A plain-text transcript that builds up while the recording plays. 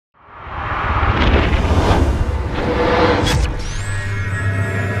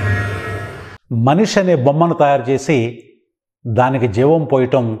మనిషి అనే బొమ్మను తయారు చేసి దానికి జీవం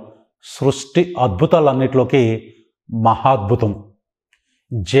పోయటం సృష్టి అద్భుతాలన్నిటిలోకి మహాద్భుతం.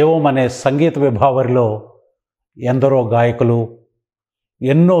 జీవం అనే సంగీత విభావరిలో ఎందరో గాయకులు,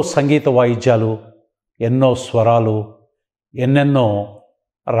 ఎన్నో సంగీత వాయిద్యాలు, ఎన్నో స్వరాలు, ఎన్నెన్నో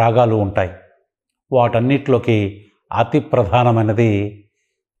రాగాలు ఉంటాయి. వాటన్నిటిలోకి అతి ప్రధానమైనది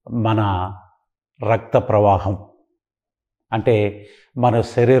మన రక్త ప్రవాహం, అంటే మన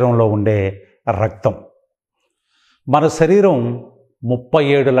శరీరంలో ఉండే రక్తం. మన శరీరం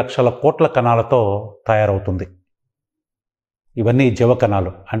 37 లక్షల కోట్ల కణాలతో తయారవుతుంది. ఇవన్నీ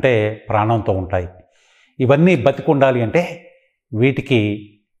జీవకణాలు, అంటే ప్రాణంతో ఉంటాయి. ఇవన్నీ బతికుండాలి అంటే వీటికి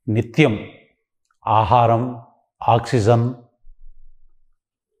నిత్యం ఆహారం, ఆక్సిజన్,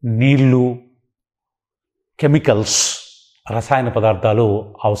 నీళ్ళు, కెమికల్స్, రసాయన పదార్థాలు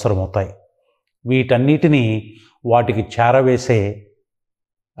అవసరమవుతాయి. వీటన్నిటినీ వాటికి చేరవేసే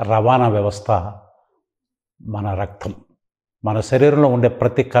రవాణా వ్యవస్థ మన రక్తం. మన శరీరంలో ఉండే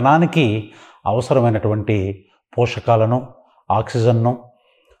ప్రతి కణానికి అవసరమైనటువంటి పోషకాలను, ఆక్సిజన్ను,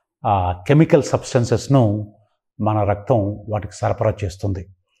 కెమికల్ సబ్స్టెన్సెస్ను మన రక్తం వాటికి సరఫరా చేస్తుంది.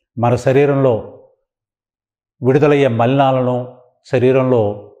 మన శరీరంలో విడుదలయ్యే మలినాలను, శరీరంలో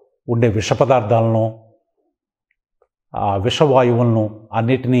ఉండే విష పదార్థాలను, విషవాయువులను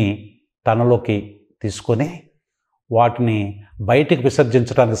అన్నిటినీ తనలోకి తీసుకొని వాటిని బయటికి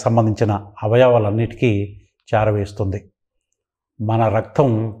విసర్జించడానికి సంబంధించిన అవయవాలన్నిటికీ చేరవేస్తుంది. మన రక్తం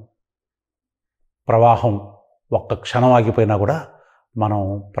ప్రవాహం ఒక్క క్షణం ఆగిపోయినా కూడా మనం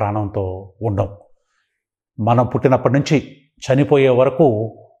ప్రాణంతో ఉండం. మనం పుట్టినప్పటి నుంచి చనిపోయే వరకు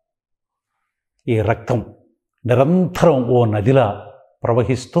ఈ రక్తం నిరంతరం ఓ నదిలా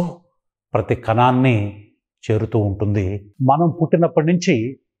ప్రవహిస్తూ ప్రతి కణాన్ని చేరుతూ ఉంటుంది. మనం పుట్టినప్పటి నుంచి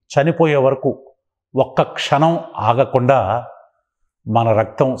చనిపోయే వరకు ఒక్క క్షణం ఆగకుండా మన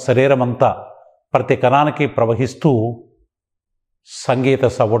రక్తం శరీరమంతా ప్రతి కణానికి ప్రవహిస్తూ సంగీత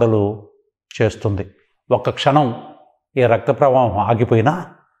సవడలు చేస్తుంది. ఒక్క క్షణం ఈ రక్త ప్రవాహం ఆగిపోయినా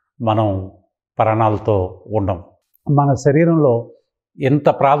మనం ప్రాణాలతో ఉండం. మన శరీరంలో ఎంత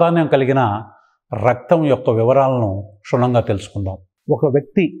ప్రాధాన్యం కలిగిన రక్తం యొక్క వివరాలను క్షుణ్ణంగా తెలుసుకుందాం. ఒక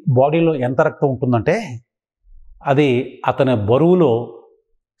వ్యక్తి బాడీలో ఎంత రక్తం ఉంటుందంటే అది అతని బరువులో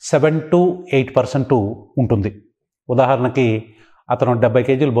 7 to 8% ఉంటుంది. ఉదాహరణకి అతను 70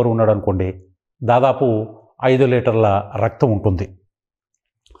 కేజీలు బరువు ఉన్నాడు అనుకోండి, దాదాపు 5 లీటర్ల రక్తం ఉంటుంది.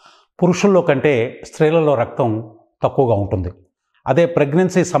 పురుషుల్లో కంటే స్త్రీలలో రక్తం తక్కువగా ఉంటుంది. అదే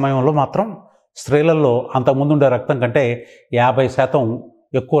ప్రెగ్నెన్సీ సమయంలో మాత్రం స్త్రీలలో అంతకుముందుండే రక్తం కంటే 50%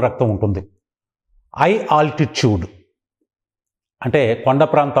 ఎక్కువ రక్తం ఉంటుంది. హై ఆల్టిట్యూడ్ అంటే కొండ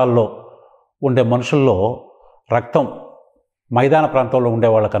ప్రాంతాల్లో ఉండే మనుషుల్లో రక్తం మైదాన ప్రాంతంలో ఉండే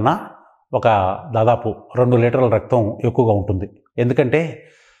వాళ్ళకన్నా ఒక దాదాపు 2 లీటర్ల రక్తం ఎక్కువగా ఉంటుంది. ఎందుకంటే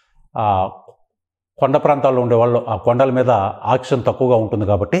కొండ ప్రాంతాల్లో ఉండేవాళ్ళు ఆ కొండల మీద ఆక్సిజన్ తక్కువగా ఉంటుంది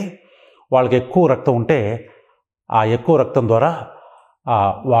కాబట్టి వాళ్ళకి ఎక్కువ రక్తం ఉంటే ఆ ఎక్కువ రక్తం ద్వారా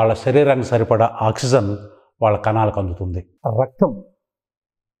వాళ్ళ శరీరానికి సరిపడా ఆక్సిజన్ వాళ్ళ కణాలకు అందుతుంది. రక్తం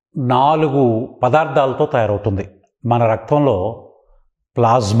 4 పదార్థాలతో తయారవుతుంది. మన రక్తంలో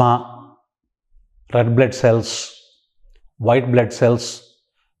plasma, red blood cells, white blood cells,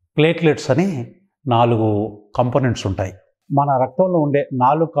 platelets అని 4 కంపోనెంట్స్ ఉంటాయి. మన రక్తంలో ఉండే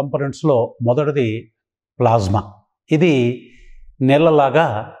 4 కంపోనెంట్స్లో మొదటిది ప్లాజ్మా. ఇది నీళ్ళలాగా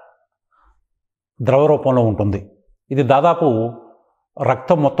ద్రవ రూపంలో ఉంటుంది. ఇది దాదాపు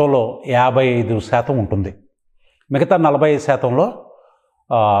రక్తం మొత్తంలో 55% ఉంటుంది. మిగతా 45%లో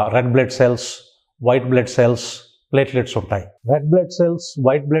red blood cells, white blood cells, platelets ఉంటాయి. Red blood cells,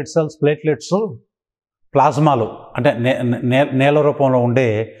 white blood cells, platelets ప్లాజ్మాలో అంటే నీల రూపంలో ఉండే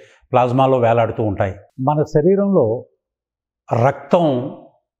ప్లాజ్మాలో వేలాడుతూ ఉంటాయి. మన శరీరంలో రక్తం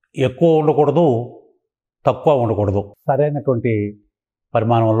ఎక్కువ ఉండకూడదు, తక్కువ ఉండకూడదు, సరైనటువంటి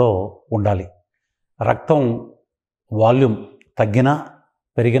పరిమాణంలో ఉండాలి. రక్తం వాల్యూమ్ తగ్గినా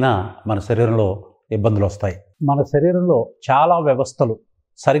పెరిగినా మన శరీరంలో ఇబ్బందులు వస్తాయి. మన శరీరంలో చాలా వ్యవస్థలు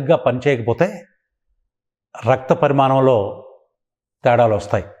సరిగ్గా పనిచేయకపోతే రక్త పరిమాణంలో తేడాలు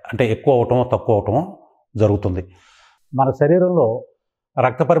వస్తాయి. అంటే ఎక్కువ అవటమో తక్కువ అవటమో జరుగుతుంది. మన శరీరంలో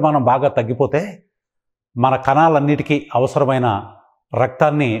రక్త పరిమాణం బాగా తగ్గిపోతే మన కణాలన్నిటికీ అవసరమైన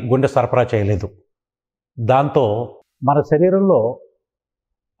రక్తాన్ని గుండె సరఫరా చేయలేదు. దాంతో మన శరీరంలో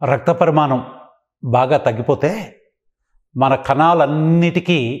రక్త పరిమాణం బాగా తగ్గిపోతే మన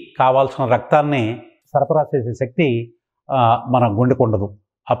కణాలన్నిటికీ కావాల్సిన రక్తాన్ని సరఫరా చేసే శక్తి మన గుండెకు ఉండదు.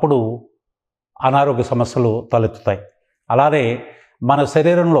 అప్పుడు అనారోగ్య సమస్యలు తలెత్తుతాయి. అలానే మన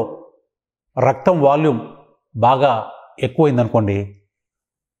శరీరంలో రక్తం వాల్యూమ్ బాగా ఎక్కువైందనుకోండి,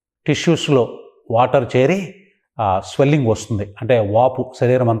 టిష్యూస్లో వాటర్ చేరి స్వెల్లింగ్ వస్తుంది. అంటే వాపు,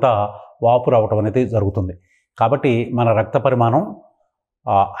 శరీరం అంతా వాపు రావటం అనేది జరుగుతుంది. కాబట్టి మన రక్త పరిమాణం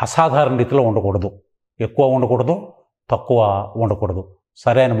అసాధారణ రీతిలో ఉండకూడదు, ఎక్కువ ఉండకూడదు, తక్కువ ఉండకూడదు,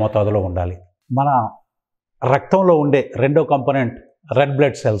 సరైన మోతాదులో ఉండాలి. మన రక్తంలో ఉండే రెండో కాంపోనెంట్ రెడ్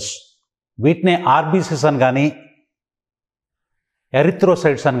బ్లడ్ సెల్స్. వీటినే RBCs అని కానీ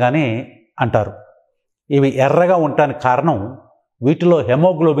ఎరిథ్రోసైట్స్ అని కానీ అంటారు. ఇవి ఎర్రగా ఉండటానికి కారణం వీటిలో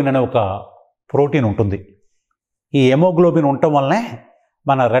హెమోగ్లోబిన్ అనే ఒక ప్రోటీన్ ఉంటుంది. ఈ హెమోగ్లోబిన్ ఉండటం వల్లనే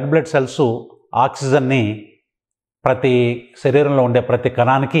మన రెడ్ బ్లడ్ సెల్స్ ఆక్సిజన్ని ప్రతి శరీరంలో ఉండే ప్రతి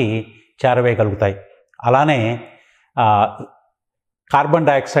కణానికి చేరవేయగలుగుతాయి. అలానే కార్బన్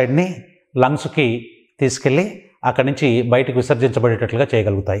డైఆక్సైడ్ని లంగ్స్కి తీసుకెళ్ళి అక్కడి నుంచి బయటకు విసర్జించబడేటట్లుగా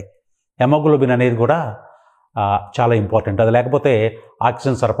చేయగలుగుతాయి. హెమోగ్లోబిన్ అనేది కూడా చాలా ఇంపార్టెంట్. అది లేకపోతే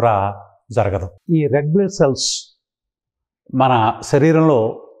ఆక్సిజన్ సరఫరా జరగదు. ఈ రెడ్ బ్లడ్ సెల్స్ మన శరీరంలో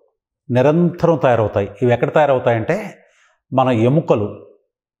నిరంతరం తయారవుతాయి. ఇవి ఎక్కడ తయారవుతాయంటే మన ఎముకలు,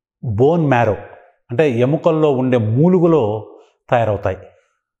 బోన్ మ్యారో అంటే ఎముకల్లో ఉండే మూలుగులో తయారవుతాయి.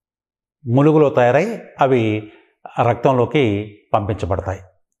 మూలుగులో తయారై అవి రక్తంలోకి పంపించబడతాయి.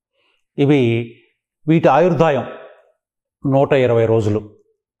 వీటి ఆయుర్దాయం 120 రోజులు.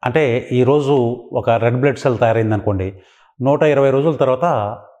 అంటే ఈరోజు ఒక రెడ్ బ్లడ్ సెల్ తయారైందనుకోండి, 120 రోజుల తర్వాత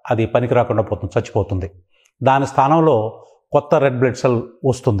అది పనికి రాకుండా పోతుంది, చచ్చిపోతుంది. దాని స్థానంలో కొత్త రెడ్ బ్లడ్ సెల్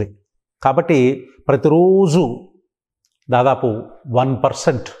వస్తుంది. కాబట్టి ప్రతిరోజు దాదాపు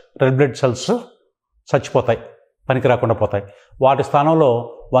 1% రెడ్ బ్లడ్ సెల్స్ చచ్చిపోతాయి, పనికి రాకుండా పోతాయి. వాటి స్థానంలో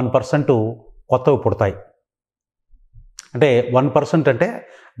 1% కొత్తవి పుడతాయి. అంటే 1% అంటే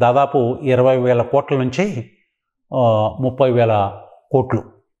దాదాపు 20,000 కోట్ల నుంచి 30,000 కోట్లు.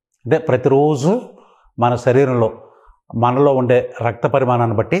 అంటే ప్రతిరోజు మన శరీరంలో మనలో ఉండే రక్త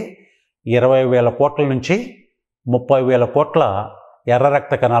పరిమాణాన్ని బట్టి 20,000 కోట్ల నుంచి 30,000 కోట్ల ఎర్ర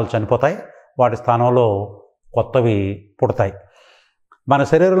రక్త కణాలు చనిపోతాయి. వాటి స్థానంలో కొత్తవి పుడతాయి. మన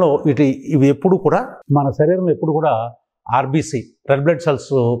శరీరంలో ఇవి ఎప్పుడు కూడా RBC red blood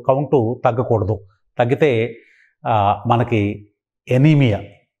cells count తగ్గకూడదు. తగ్గితే మనకి ఎనీమియా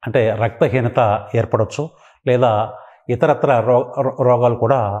అంటే రక్తహీనత ఏర్పడవచ్చు, లేదా ఇతరత్ర రోగాలు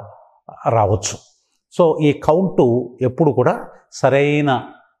కూడా రావచ్చు. సో ఈ కౌంటు ఎప్పుడు కూడా సరైన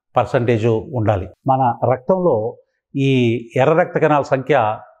పర్సంటేజు ఉండాలి. మన రక్తంలో ఈ ఎర్ర రక్త కణాల సంఖ్య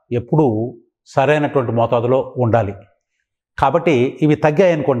ఎప్పుడూ సరైనటువంటి మోతాదులో ఉండాలి. కాబట్టి ఇవి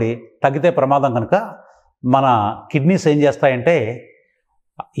తగ్గాయనుకోండి, తగ్గితే ప్రమాదం కనుక మన కిడ్నీస్ ఏం చేస్తాయంటే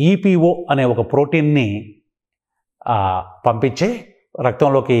EPO అనే ఒక ప్రోటీన్ని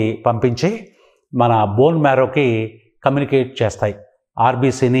రక్తంలోకి పంపించి మన బోన్ మ్యారోకి కమ్యూనికేట్ చేస్తాయి,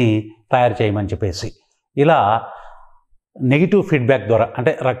 RBCని తయారు చేయమని చెప్పేసి. ఇలా నెగిటివ్ ఫీడ్బ్యాక్ ద్వారా,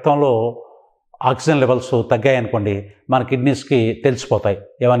 అంటే రక్తంలో ఆక్సిజన్ లెవెల్స్ తగ్గాయనుకోండి, మన కిడ్నీస్కి తెలిసిపోతాయి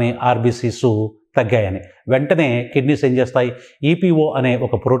ఏమని, RBCs తగ్గాయని. వెంటనే కిడ్నీస్ ఏం చేస్తాయి, EPO అనే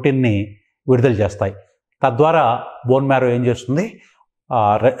ఒక ప్రోటీన్ని విడుదల చేస్తాయి. తద్వారా బోన్ మ్యారో ఏం చేస్తుంది,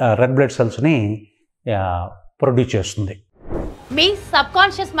 రెడ్ బ్లడ్ సెల్స్ని ప్రొడ్యూస్ చేస్తుంది. మీ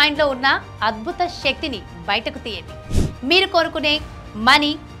సబ్కాన్షియస్ మైండ్లో ఉన్న అద్భుత శక్తిని బయటకు తీయండి. మీరు కోరుకునే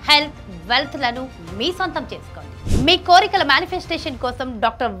మనీ, హెల్త్, వెల్త్లను మీ సొంతం చేసుకోండి. మీ కోరికల మేనిఫెస్టేషన్ కోసం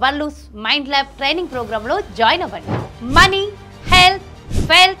డాక్టర్ వర్లూస్ మైండ్ ల్యాబ్ ట్రైనింగ్ ప్రోగ్రాంలో జాయిన్ అవ్వండి. Money, health,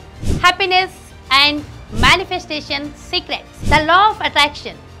 wealth, happiness and manifestation secrets, the law of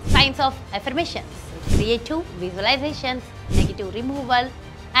attraction, science of affirmations, creative visualisations, negative removal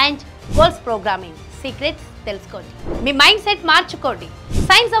and goals programming secrets తెలుసుకోండి. మీ మైండ్ సెట్ మార్చుకోండి.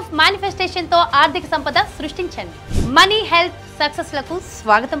 Science of మేనిఫెస్టేషన్తో ఆర్థిక సంపద సృష్టించండి. Money, health, సక్సెస్లకు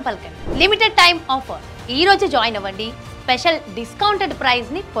స్వాగతం పలకండి. Limited time offer. ఈ రోజు join అవ్వండి. స్పెషల్ డిస్కౌంటెడ్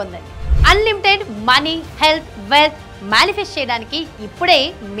ప్రైజ్ని పొందండి. Unlimited money, health, wealth manifest చేయడానికి ఇప్పుడే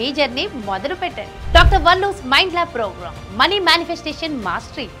మీ జర్నీ మొదలు పెట్టండి. Doctor వర్లూస్ mind lab programme, money manifestation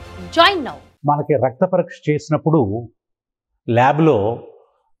mastery. Join now. మనకి రక్త పరీక్ష చేసినప్పుడు ల్యాబ్లో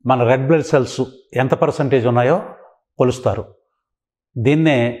మన రెడ్ బ్లడ్ సెల్స్ ఎంత పర్సంటేజ్ ఉన్నాయో కొలుస్తారు.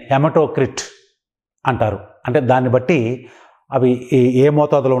 దీన్నే హెమటోక్రిట్ అంటారు. అంటే దాన్ని బట్టి అవి ఏ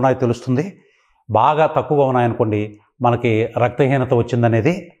మోతాదులో ఉన్నాయో తెలుస్తుంది. బాగా తక్కువగా ఉన్నాయనుకోండి, మనకి రక్తహీనత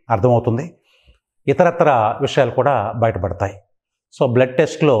వచ్చిందనేది అర్థమవుతుంది. ఇతరత్ర విషయాలు కూడా బయటపడతాయి. సో బ్లడ్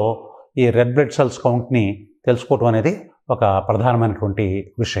టెస్ట్లో ఈ రెడ్ బ్లడ్ సెల్స్ కౌంట్ని తెలుసుకోవటం అనేది ఒక ప్రధానమైనటువంటి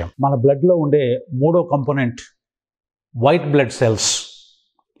విషయం. మన బ్లడ్లో ఉండే మూడో కంపోనెంట్ వైట్ బ్లడ్ సెల్స్.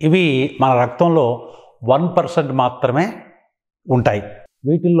 ఇవి మన రక్తంలో 1% మాత్రమే ఉంటాయి.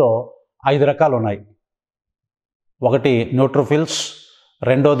 వీటిల్లో 5 రకాలు ఉన్నాయి. ఒకటి న్యూట్రోఫిల్స్,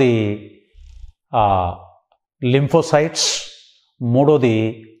 రెండోది లింఫోసైట్స్, మూడోది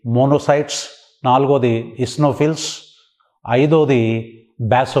మోనోసైట్స్, నాలుగోది ఇస్నోఫిల్స్, ఐదోది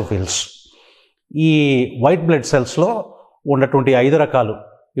బ్యాసోఫిల్స్. ఈ వైట్ బ్లడ్ సెల్స్లో ఉన్నటువంటి 5 రకాలు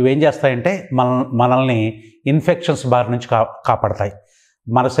ఇవి ఏం చేస్తాయంటే మనల్ని ఇన్ఫెక్షన్స్ బారి నుంచి కాపాడతాయి.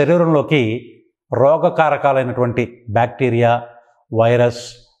 మన శరీరంలోకి రోగకారకాలైనటువంటి బ్యాక్టీరియా, వైరస్,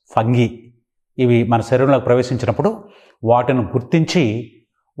 ఫంగి ఇవి మన శరీరంలోకి ప్రవేశించినప్పుడు వాటిని గుర్తించి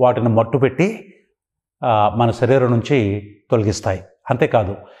వాటిని మట్టుపెట్టి మన శరీరం నుంచి తొలగిస్తాయి.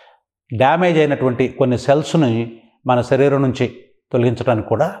 అంతేకాదు డ్యామేజ్ అయినటువంటి కొన్ని సెల్స్ని మన శరీరం నుంచి తొలగించడానికి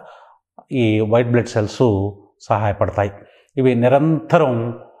కూడా ఈ వైట్ బ్లడ్ సెల్స్ సహాయపడతాయి. ఇవి నిరంతరం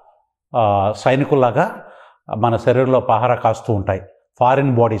సైనికుల్లాగా మన శరీరంలో పహారా కాస్తూ ఉంటాయి.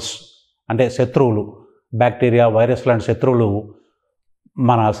 ఫారిన్ బాడీస్ అంటే శత్రువులు, బ్యాక్టీరియా, వైరస్ లాంటి శత్రువులు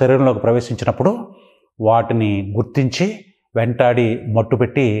మన శరీరంలోకి ప్రవేశించినప్పుడు వాటిని గుర్తించి వెంటాడి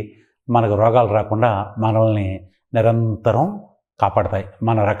మట్టుపెట్టి మనకు రోగాలు రాకుండా మనల్ని నిరంతరం కాపాడతాయి.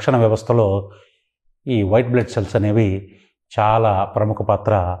 మన రక్షణ వ్యవస్థలో ఈ వైట్ బ్లడ్ సెల్స్ అనేవి చాలా ప్రముఖ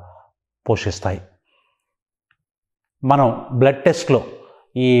పాత్ర పోషిస్తాయి. మనం బ్లడ్ టెస్ట్లో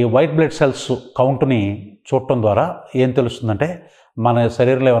ఈ వైట్ బ్లడ్ సెల్స్ కౌంట్ని చూడటం ద్వారా ఏం తెలుస్తుందంటే మన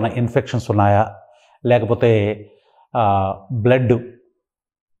శరీరంలో ఏమైనా ఇన్ఫెక్షన్స్ ఉన్నాయా, లేకపోతే బ్లడ్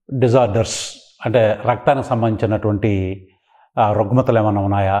డిజార్డర్స్ అంటే రక్తానికి సంబంధించినటువంటి రుగ్మతలు ఏమైనా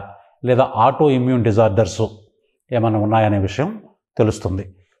ఉన్నాయా, లేదా ఆటో ఇమ్యూన్ డిజార్డర్స్ ఏమైనా ఉన్నాయనే విషయం తెలుస్తుంది.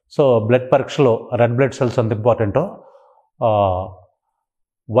 సో బ్లడ్ పరీక్షలో రెడ్ బ్లడ్ సెల్స్ ఎంత ఇంపార్టెంటో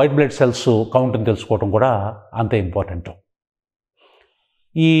వైట్ బ్లడ్ సెల్స్ కౌంట్ని తెలుసుకోవడం కూడా అంతే ఇంపార్టెంట్.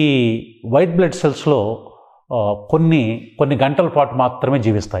 ఈ వైట్ బ్లడ్ సెల్స్లో కొన్ని గంటల పాటు మాత్రమే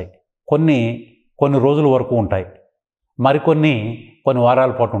జీవిస్తాయి, కొన్ని రోజుల వరకు ఉంటాయి, మరికొన్ని కొన్ని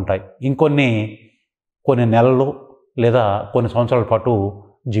వారాల పాటు ఉంటాయి, కొన్ని నెలలు లేదా కొన్ని సంవత్సరాల పాటు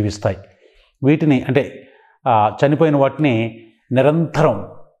జీవిస్తాయి. వీటిని అంటే చనిపోయిన వాటిని నిరంతరం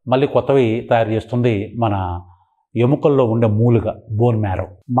మళ్ళీ కొత్తవి తయారు చేస్తుంది మన ఎముకల్లో ఉండే మూలుగా బోన్ మ్యారో.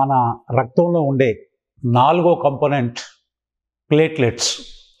 మన రక్తంలో ఉండే 4వ కంపోనెంట్ ప్లేట్లెట్స్.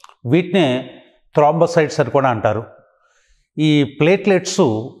 వీటినే థ్రాంబోసైట్స్ అని కూడా అంటారు. ఈ ప్లేట్లెట్స్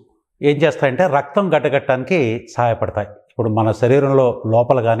ఏం చేస్తాయంటే రక్తం గడ్డగట్టడానికి సహాయపడతాయి. ఇప్పుడు మన శరీరంలో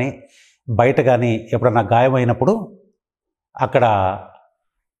లోపల కానీ బయట కానీ ఎప్పుడన్నా గాయమైనప్పుడు అక్కడ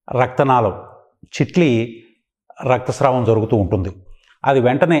రక్తనాళం చిట్లి రక్తస్రావం జరుగుతూ ఉంటుంది. అది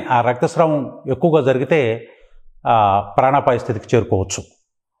వెంటనే ఆ రక్తస్రావం ఎక్కువగా జరిగితే ప్రాణాపాయ స్థితికి చేరుకోవచ్చు.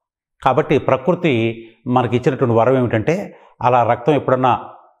 కాబట్టి ప్రకృతి మనకి ఇచ్చినటువంటి వరం ఏమిటంటే అలా రక్తం ఎప్పుడన్నా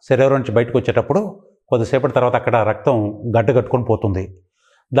శరీరం నుంచి బయటకు వచ్చేటప్పుడు కొద్దిసేపటి తర్వాత అక్కడ రక్తం గడ్డగట్టుకొని పోతుంది.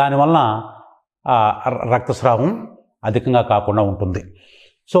 దానివల్ల రక్తస్రావం అధికంగా కాకుండా ఉంటుంది.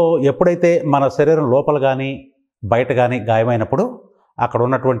 సో ఎప్పుడైతే మన శరీరం లోపల కానీ బయట కానీ గాయమైనప్పుడు అక్కడ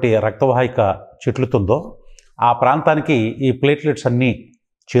ఉన్నటువంటి రక్తవాహిక చిట్లుతుందో ఆ ప్రాంతానికి ఈ ప్లేట్లెట్స్ అన్నీ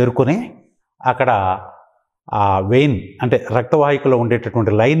చేరుకొని అక్కడ ఆ వెయిన్ అంటే రక్తవాహికలో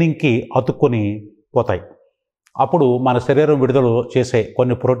ఉండేటటువంటి లైనింగ్కి అతుక్కొని పోతాయి. అప్పుడు మన శరీరం విడుదల చేసే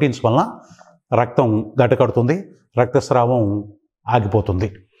కొన్ని ప్రోటీన్స్ వలన రక్తం గడ్డకడుతుంది, రక్తస్రావం ఆగిపోతుంది.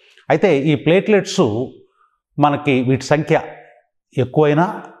 అయితే ఈ ప్లేట్లెట్స్ మనకి వీటి సంఖ్య ఎక్కువైనా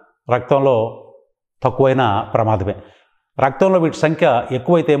రక్తంలో తక్కువైనా ప్రమాదమే. రక్తంలో వీటి సంఖ్య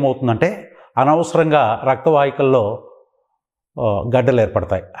ఎక్కువైతే ఏమవుతుందంటే అనవసరంగా రక్తవాహికల్లో గడ్డలు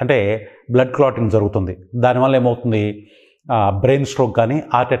ఏర్పడతాయి, అంటే బ్లడ్ క్లాటింగ్ జరుగుతుంది. దానివల్ల ఏమవుతుంది, బ్రెయిన్ స్ట్రోక్ కానీ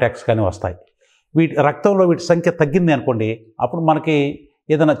హార్ట్ అటాక్స్ కానీ వస్తాయి. రక్తంలో వీటి సంఖ్య తగ్గింది అనుకోండి, అప్పుడు మనకి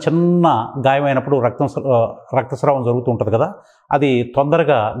ఏదైనా చిన్న గాయమైనప్పుడు రక్తస్రావం జరుగుతూ ఉంటుంది కదా, అది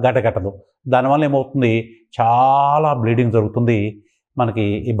తొందరగా గడ్డగట్టదు. దానివల్ల ఏమవుతుంది, చాలా బ్లీడింగ్ జరుగుతుంది, మనకి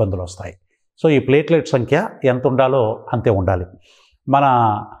ఇబ్బందులు వస్తాయి. సో ఈ ప్లేట్లెట్ సంఖ్య ఎంత ఉండాలో అంతే ఉండాలి. మన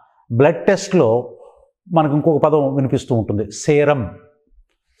బ్లడ్ టెస్ట్లో మనకు ఇంకొక పదం వినిపిస్తూ ఉంటుంది,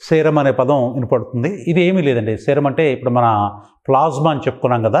 సేరం అనే పదం వినపడుతుంది. ఇది ఏమీ లేదండి. సేరం అంటే ఇప్పుడు మన ప్లాజ్మా అని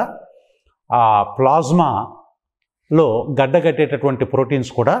చెప్పుకున్నాం కదా, ఆ ప్లాజ్మాలో గడ్డగట్టేటటువంటి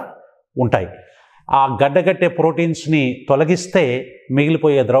ప్రోటీన్స్ కూడా ఉంటాయి. ఆ గడ్డగట్టే ప్రోటీన్స్ని తొలగిస్తే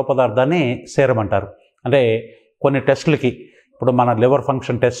మిగిలిపోయే ద్రవ పదార్థాన్ని సేరం అంటారు. అంటే కొన్ని టెస్టులకి ఇప్పుడు మన లివర్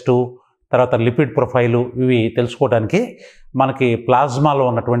ఫంక్షన్ టెస్టు, తర్వాత లిపిడ్ ప్రొఫైలు, ఇవి తెలుసుకోవడానికి మనకి ప్లాజ్మాలో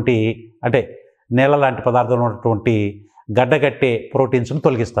ఉన్నటువంటి అంటే నీళ్ళ లాంటి పదార్థంలో ఉన్నటువంటి గడ్డగట్టే ప్రోటీన్స్ని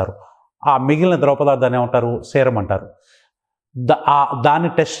తొలగిస్తారు. ఆ మిగిలిన ద్రవ పదార్థాన్ని ఏమంటారు, సేరం అంటారు. దాన్ని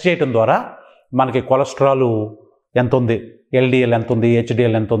టెస్ట్ చేయడం ద్వారా మనకి కొలెస్ట్రాల్ ఎంత ఉంది, ఎల్డిఎల్ ఎంత ఉంది,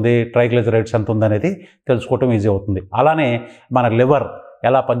 హెచ్డిఎల్ ఎంత ఉంది, ట్రైగ్లిజరైడ్స్ ఎంత ఉంది అనేది తెలుసుకోవటం ఈజీ అవుతుంది. అలానే మన లివర్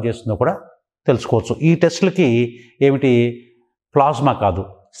ఎలా పనిచేస్తుందో కూడా తెలుసుకోవచ్చు. ఈ టెస్టులకి ఏమిటి, ప్లాజ్మా కాదు,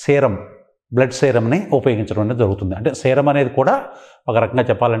 సేరం, బ్లడ్ సేరంని ఉపయోగించడం అనేది జరుగుతుంది. అంటే సేరం అనేది కూడా ఒక రకంగా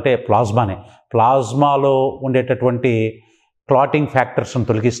చెప్పాలంటే ప్లాజ్మానే. ప్లాజ్మాలో ఉండేటటువంటి క్లాటింగ్ ఫ్యాక్టర్స్ని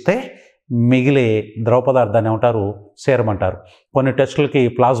తొలగిస్తే మిగిలే ద్రవ పదార్థాన్ని ఏమంటారు, సేరం అంటారు. కొన్ని టెస్టులకి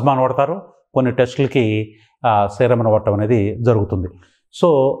ప్లాజ్మాను వాడతారు, కొన్ని టెస్టులకి సేరం అని వాడటం అనేది జరుగుతుంది. సో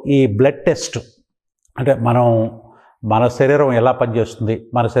ఈ బ్లడ్ టెస్ట్ అంటే మన శరీరం ఎలా పనిచేస్తుంది,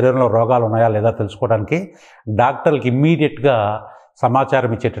 మన శరీరంలో రోగాలు ఉన్నాయా లేదా తెలుసుకోవడానికి డాక్టర్కి ఇమ్మీడియట్గా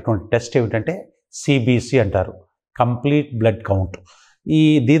సమాచారం ఇచ్చేటటువంటి టెస్ట్ ఏమిటంటే CBC అంటారు, కంప్లీట్ బ్లడ్ కౌంట్.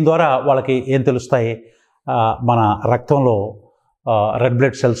 దీని ద్వారా వాళ్ళకి ఏం తెలుస్తాయి, మన రక్తంలో రెడ్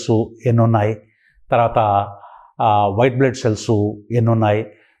బ్లడ్ సెల్స్ ఎన్ని ఉన్నాయి, తర్వాత వైట్ బ్లడ్ సెల్స్ ఎన్ని ఉన్నాయి,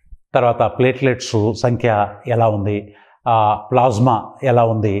 తర్వాత ప్లేట్లెట్స్ సంఖ్య ఎలా ఉంది, ప్లాజ్మా ఎలా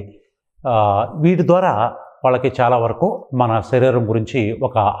ఉంది. వీటి ద్వారా వాళ్ళకి చాలా వరకు మన శరీరం గురించి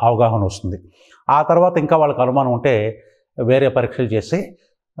ఒక అవగాహన వస్తుంది. ఆ తర్వాత ఇంకా వాళ్ళకి అనుమానం ఉంటే వేరే పరీక్షలు చేసి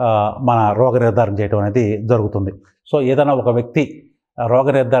మన రోగ నిర్ధారణ చేయడం అనేది జరుగుతుంది. సో ఏదైనా ఒక వ్యక్తి రోగ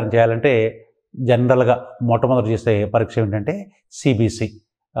నిర్ధారణ చేయాలంటే జనరల్గా మొట్టమొదటి చేసే పరీక్ష ఏంటంటే CBC,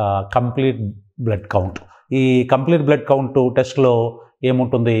 కంప్లీట్ బ్లడ్ కౌంట్. ఈ కంప్లీట్ బ్లడ్ కౌంట్ టెస్ట్లో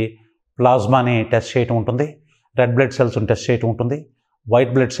ఏముంటుంది, ప్లాజ్మాని టెస్ట్ చేయటం ఉంటుంది, రెడ్ బ్లడ్ సెల్స్ని టెస్ట్ చేయటం ఉంటుంది,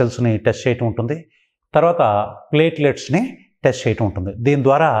 వైట్ బ్లడ్ సెల్స్ని టెస్ట్ చేయటం ఉంటుంది, తర్వాత ప్లేట్లెట్స్ని టెస్ట్ చేయటం ఉంటుంది. దీని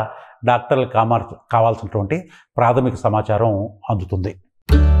ద్వారా డాక్టర్లకు కావాల్సినటువంటి ప్రాథమిక సమాచారం అందుతుంది.